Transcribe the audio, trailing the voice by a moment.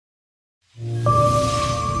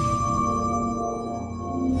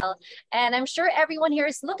And I'm sure everyone here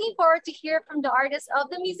is looking forward to hear from the artist of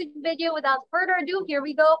the music video. Without further ado, here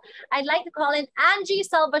we go. I'd like to call in Anji,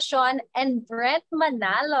 Salvacion, and Brent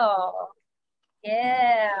Manalo.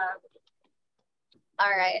 Yeah. All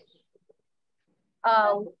right.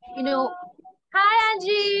 You know, hi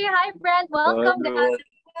Angie, hi Brent, Hello, welcome everyone. guys.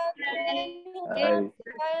 Hi.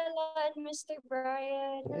 Kyla and Mr.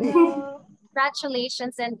 Brian. Hello.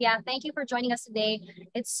 Congratulations, and yeah, thank you for joining us today.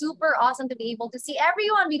 It's super awesome to be able to see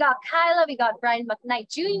everyone. We got Kyla, we got Brian McKnight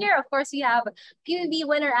Jr. Of course, we have PUB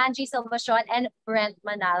winner Angie Salvacion and Brent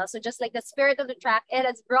Manalo. So just like the spirit of the track, it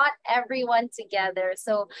has brought everyone together.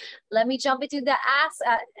 So let me jump into the ask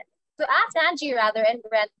Angie rather and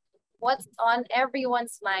Brent what's on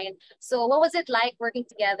everyone's mind. So what was it like working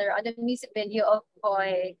together on the music video of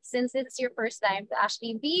COY, since it's your first time to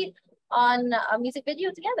actually be on a music video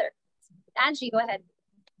together? Angie, go ahead.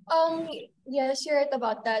 Yes, you're right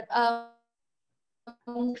about that.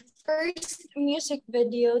 First music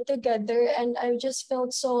video together, and I just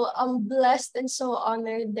felt so blessed and so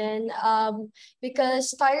honored then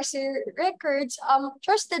because Tarsier Records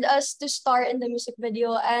trusted us to star in the music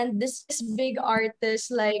video, and this big artists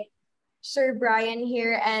like Sir Brian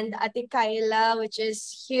here and Ate Kyla, which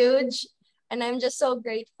is huge. And I'm just so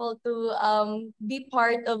grateful to be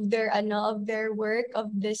part of their work, of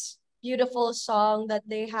this beautiful song that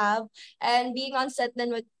they have. And being on set then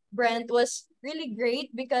with Brent was really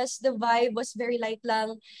great because the vibe was very light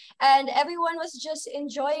lang and everyone was just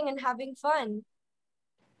enjoying and having fun.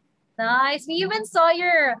 Nice. We even saw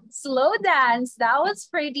your slow dance. That was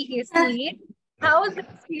pretty sweet. How was the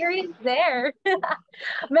experience there? It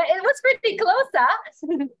was pretty close, huh?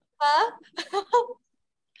 Huh?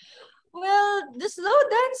 Well, the slow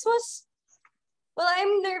dance was, well,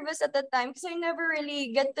 I'm nervous at the time because I never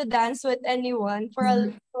really get to dance with anyone for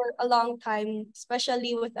a long time,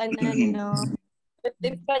 especially with with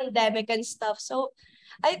the pandemic and stuff. So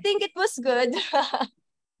I think it was good.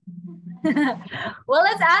 Well,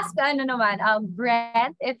 let's ask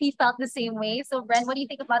Brent if he felt the same way. So Brent, what do you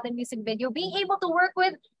think about the music video? Being able to work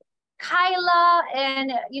with Kyla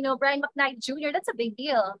and Brian McKnight Jr., that's a big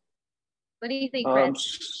deal. What do you think, Brent?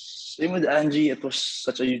 Same with Angie. It was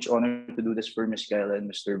such a huge honor to do this for Miss Kyla and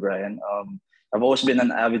Mr. Brian. I've always been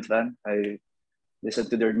an avid fan. I listen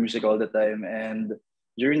to their music all the time, and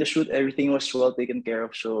during the shoot, everything was well taken care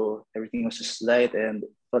of. So everything was just light and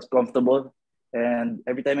felt comfortable. And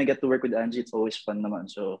every time I get to work with Angie, it's always fun naman.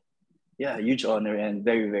 So yeah, huge honor and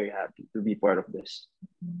very, very happy to be part of this.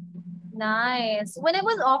 Nice. When it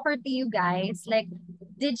was offered to you guys, like,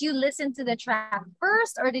 did you listen to the track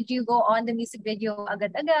first or did you go on the music video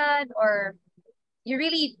agad-agad, or you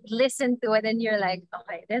really listened to it and you're like,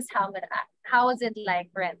 okay, this is how I'm gonna act. How was it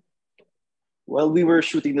like, Brent? While we were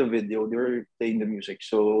shooting the video, they were playing the music.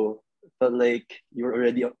 So it felt like you were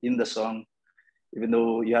already in the song, even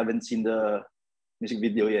though you haven't seen the music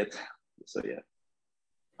video yet. So yeah.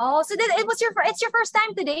 Oh, so it's your first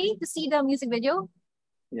time today to see the music video?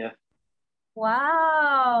 Yeah.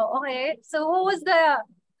 Wow. Okay. So what was the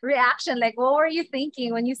reaction? Like, what were you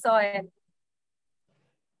thinking when you saw it?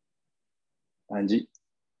 Angie,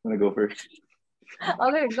 wanna go first?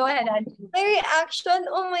 Okay, go ahead, Angie. My reaction,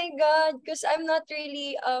 oh my God, because I'm not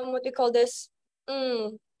really, what do you call this?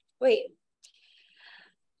 Wait.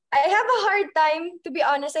 I have a hard time, to be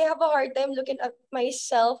honest, I have a hard time looking at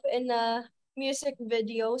myself in a music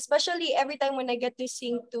video, especially every time when I get to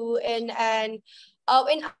sing to and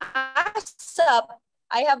in ASAP,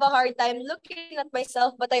 I have a hard time looking at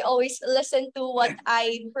myself, but I always listen to what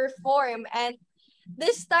I perform. And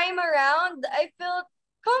this time around, I felt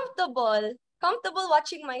comfortable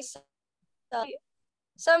watching myself.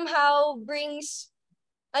 Somehow brings,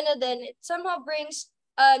 it somehow brings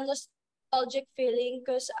a nostalgic feeling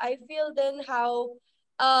because I feel then how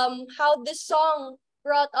this song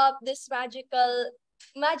brought up this magical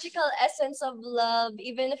essence of love.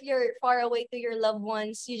 Even if you're far away to your loved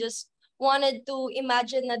ones, you just wanted to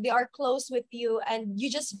imagine that they are close with you and you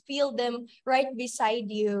just feel them right beside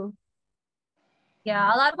you.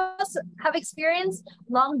 Yeah, a lot of us have experienced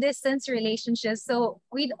long distance relationships, so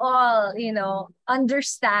we'd all,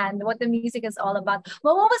 understand what the music is all about.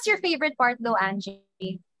 Well, what was your favorite part though, Angie?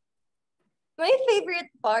 My favorite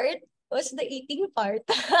part was the eating part.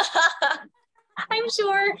 I'm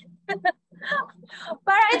sure.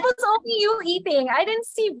 But it was only you eating. I didn't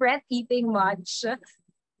see Brent eating much.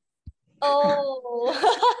 Oh.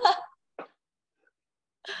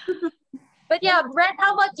 But yeah, Brent,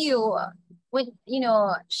 how about you? When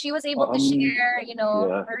she was able to share, yeah.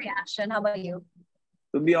 her reaction. How about you?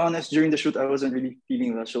 To be honest, during the shoot, I wasn't really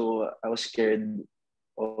feeling well, so I was scared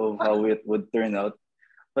of how it would turn out.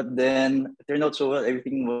 But then it turned out so well.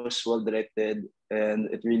 Everything was well directed, and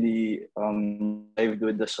it really dived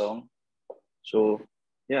with the song. So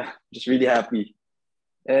yeah, just really happy.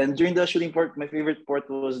 And during the shooting part, my favorite part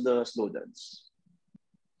was the slow dance.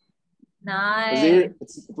 Because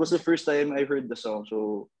Nice. it was the first time I heard the song,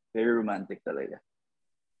 so very romantic talaga.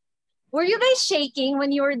 Were you guys shaking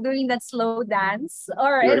when you were doing that slow dance?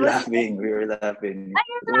 Or We it were was laughing. We were laughing. I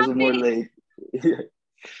It was was more laughing. like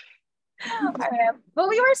Alright. But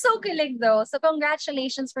we were so kilig though. So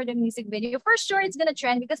congratulations for the music video. For sure it's gonna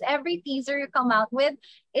trend because every teaser you come out with,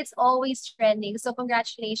 it's always trending. So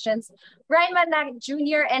congratulations, Brian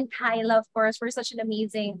Junior and Kyla, of course, for such an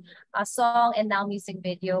amazing song and now music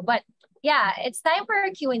video. But yeah, it's time for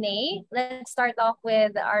a Q&A. Let's start off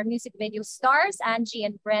with our music video stars, Anji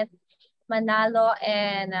and Brent Manalo.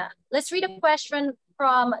 And let's read a question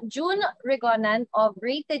from June Rigonan of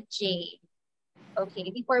Rated J.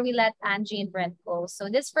 Okay, before we let Angie and Brent go. So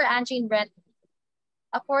this for Angie and Brent.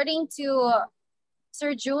 According to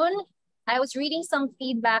Sir June, I was reading some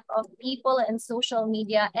feedback of people in social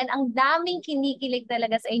media and ang daming kinikilig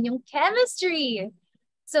talaga sa inyong chemistry.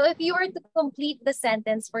 So if you were to complete the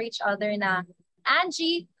sentence for each other na,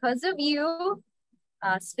 Angie, cause of you,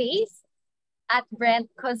 space, at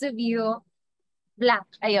Brent, cause of you, blank.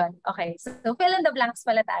 Ayun, okay. So fill in the blanks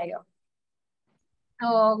pala tayo.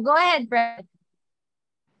 So go ahead, Brent.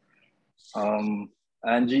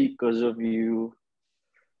 Angie, because of you,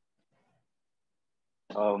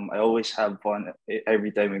 I always have fun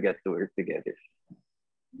every time we get to work together.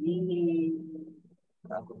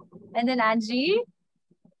 And then Angie?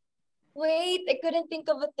 Wait, I couldn't think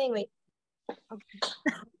of a thing. Wait.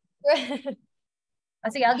 Okay.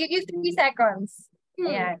 Sige, I'll give you 3 seconds.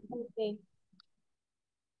 Ayan. Okay.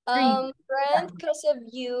 3. Brent, because of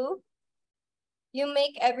you, you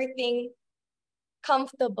make everything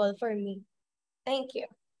comfortable for me. Thank you.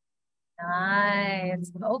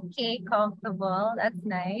 Nice. Okay, comfortable. That's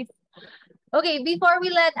nice. Okay, before we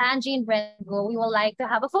let Angie and Brent go, we would like to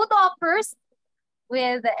have a photo op first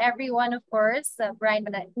with everyone, of course. Brian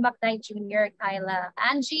McKnight Jr., Kyla,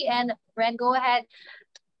 Angie, and Brent. Go ahead.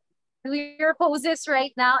 Do your poses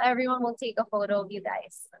right now. Everyone will take a photo of you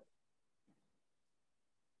guys.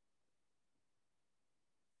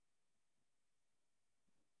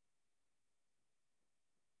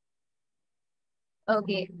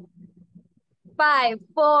 Okay. 5,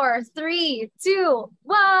 4, 3, 2,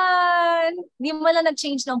 1. Hindi mo lang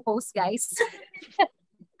nag-change ng pose, guys.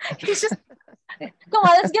 It's just, come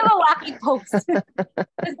on, let's give a wacky pose.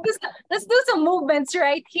 let's do some movements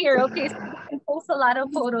right here. Okay, so we can post a lot of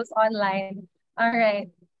photos online. All right.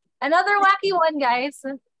 Another wacky one, guys.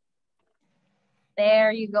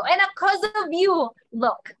 There you go. And because of you,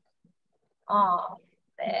 look. Oh,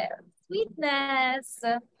 there. Sweetness.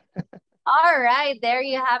 All right, there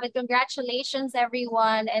you have it. Congratulations,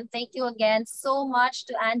 everyone. And thank you again so much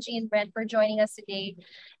to Angie and Brent for joining us today.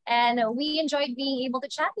 And we enjoyed being able to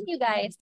chat with you guys.